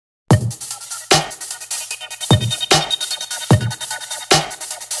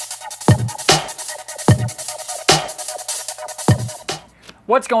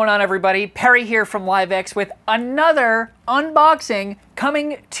What's going on, everybody? Perry here from LiveX with another unboxing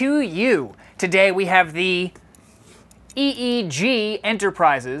coming to you. Today we have the EEG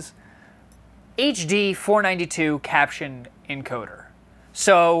Enterprises HD492 Caption Encoder.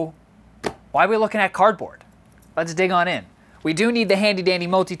 So, why are we looking at cardboard? Let's dig on in. We do need the handy dandy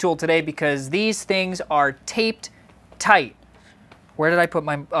multi-tool today because these things are taped tight. Where did I put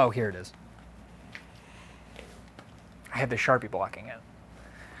my... Oh, here it is. I had the Sharpie blocking it.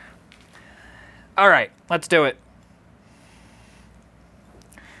 All right, let's do it.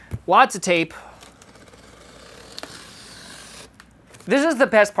 Lots of tape. This is the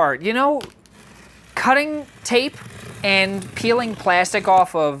best part. You know, cutting tape and peeling plastic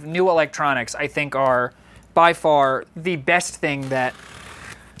off of new electronics, I think, are by far the best thing that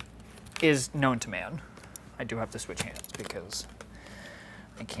is known to man. I do have to switch hands because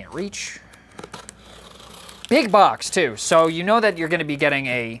I can't reach. Big box, too, so you know that you're going to be getting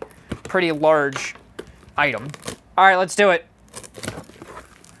a pretty large item. All right, let's do it.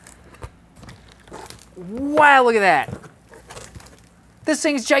 Wow, look at that. This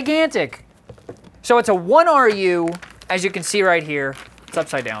thing's gigantic. So it's a 1RU, as you can see right here. It's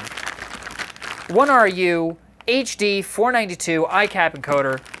upside down. 1RU HD492 iCap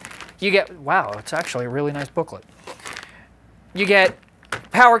encoder. You get, wow, it's actually a really nice booklet. You get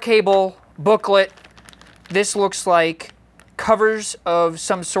power cable, booklet. This looks like covers of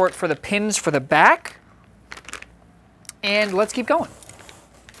some sort for the pins for the back. And let's keep going.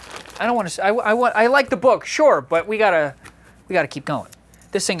 I don't want to. I like the book, sure, but we gotta keep going.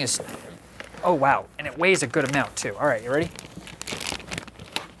 This thing is, oh wow, and it weighs a good amount too. All right, you ready?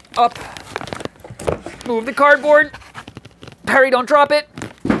 Up. Move the cardboard. Perry, don't drop it.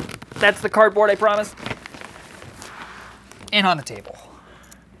 That's the cardboard, I promise. And on the table.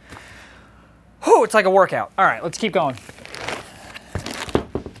 Whew, it's like a workout. All right, let's keep going.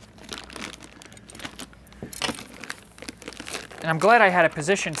 And I'm glad I had it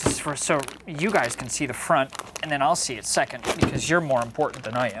positioned so you guys can see the front, and then I'll see it second, because you're more important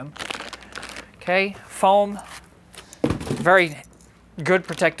than I am. Okay, foam. Very good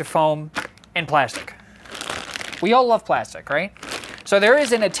protective foam, and plastic. We all love plastic, right? So there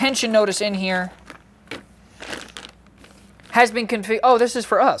is an attention notice in here. Has been configured, oh, this is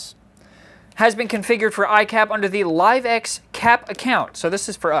for us. Has been configured for iCap under the LiveX Cap account. So this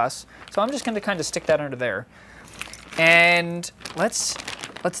is for us. So I'm just going to kind of stick that under there. And let's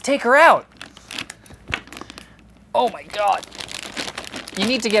take her out. Oh my God. You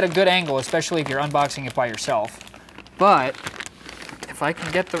need to get a good angle, especially if you're unboxing it by yourself. But if I can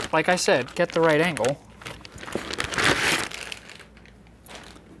get the, like I said, get the right angle,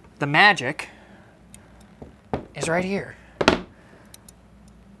 the magic is right here.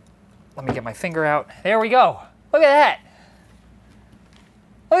 Let me get my finger out. There we go. Look at that.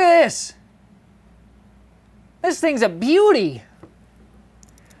 Look at this. This thing's a beauty.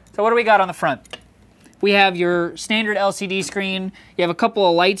 So what do we got on the front? We have your standard LCD screen. You have a couple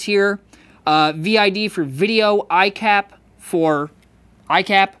of lights here. VID for video, iCap for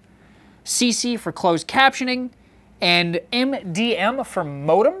iCap, CC for closed captioning, and MDM for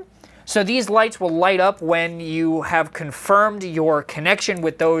modem. So these lights will light up when you have confirmed your connection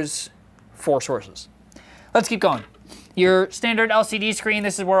with those 4 sources. Let's keep going. Your standard LCD screen,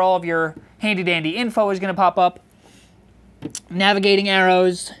 this is where all of your handy dandy info is going to pop up. Navigating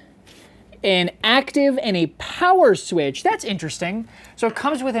arrows, an active and a power switch. That's interesting. So it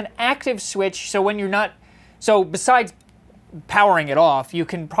comes with an active switch, so when you're not, so besides powering it off, you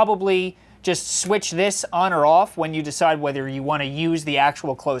can probably just switch this on or off when you decide whether you want to use the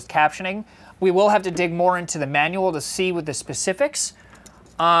actual closed captioning. We will have to dig more into the manual to see with the specifics.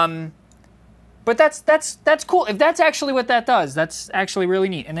 But that's cool. If that's actually what that does, that's actually really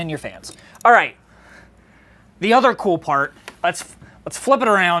neat. And then your fans. All right. The other cool part. Let's flip it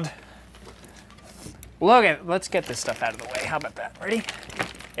around. Let's get this stuff out of the way. How about that? Ready?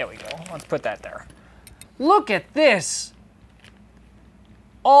 There we go. Let's put that there. Look at this.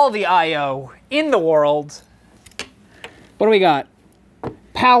 All the I/O in the world. What do we got?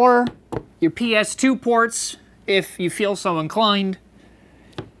 Power, your PS2 ports, if you feel so inclined.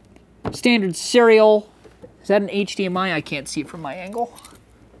 Standard serial. Is that an HDMI? I can't see it from my angle.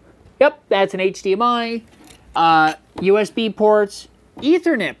 Yep, that's an HDMI. USB ports,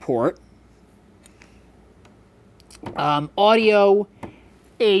 Ethernet port, audio,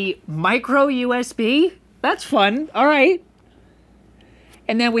 a micro USB. That's fun. All right.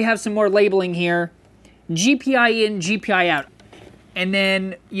 And then we have some more labeling here. GPI in, GPI out. And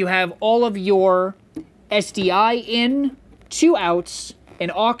then you have all of your SDI in, 2 outs, an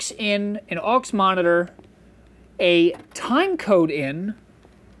aux in, an aux monitor, a time code in,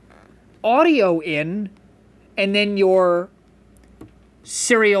 audio in, and then your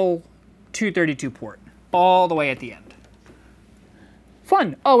serial 232 port all the way at the end.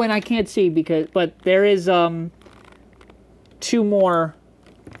 Fun. Oh, and I can't see but there is 2 more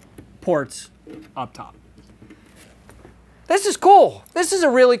ports up top. This is cool. This is a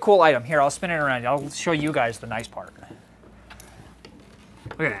really cool item. Here, I'll spin it around. I'll show you guys the nice part.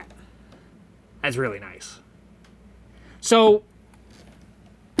 Look at that. That's really nice. So,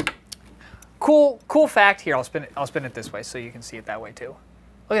 cool fact here. I'll spin it this way so you can see it that way too.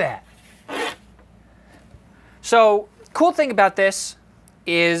 Look at that. So, cool thing about this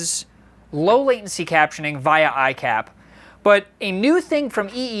is low latency captioning via iCap. But a new thing from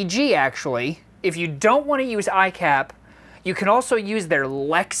EEG, actually, if you don't want to use iCap, you can also use their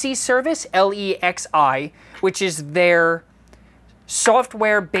Lexi service, L-E-X-I, which is their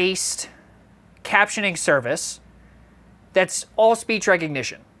software-based captioning service that's all speech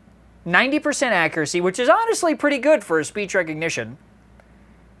recognition. 90% accuracy, which is honestly pretty good for a speech recognition.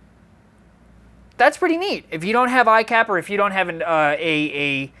 That's pretty neat. If you don't have iCap or if you don't have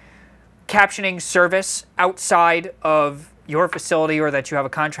a captioning service outside of your facility or that you have a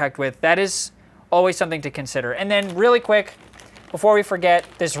contract with, that is always something to consider. And then really quick, before we forget,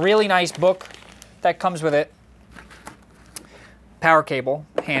 this really nice book that comes with it. Power cable,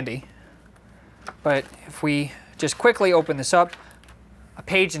 handy. But if we just quickly open this up, a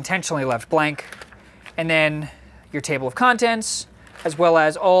page intentionally left blank, and then your table of contents, as well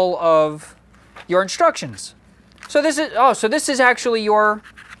as all of your instructions. So this is actually your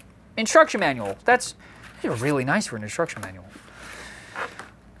instruction manual. That's really nice for an instruction manual.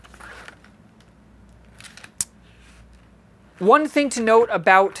 One thing to note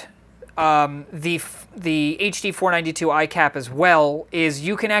about the HD492 iCap as well is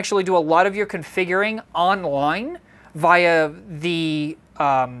you can actually do a lot of your configuring online via the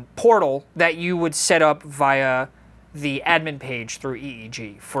portal that you would set up via the admin page through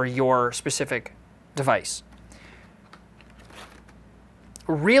EEG for your specific device.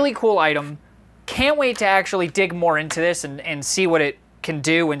 Really cool item. Can't wait to actually dig more into this and see what it can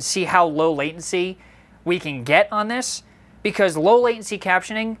do and see how low latency we can get on this. Because low latency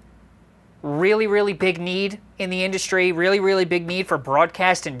captioning, really, really big need in the industry, really, really big need for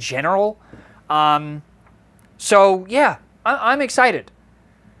broadcast in general. So yeah, I'm excited.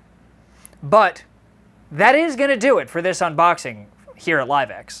 But that is going to do it for this unboxing here at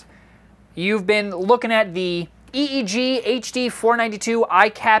LiveX. You've been looking at the EEG HD492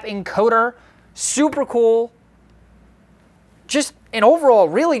 iCap encoder. Super cool. Just an overall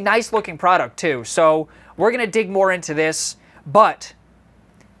really nice looking product too. So we're going to dig more into this, but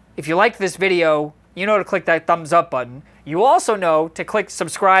if you liked this video, you know to click that thumbs up button. You also know to click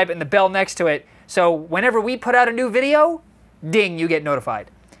subscribe and the bell next to it, so whenever we put out a new video, ding, you get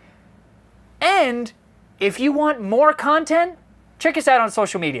notified. And if you want more content, check us out on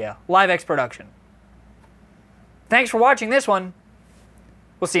social media, LiveX Production. Thanks for watching this one.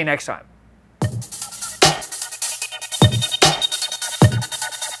 We'll see you next time.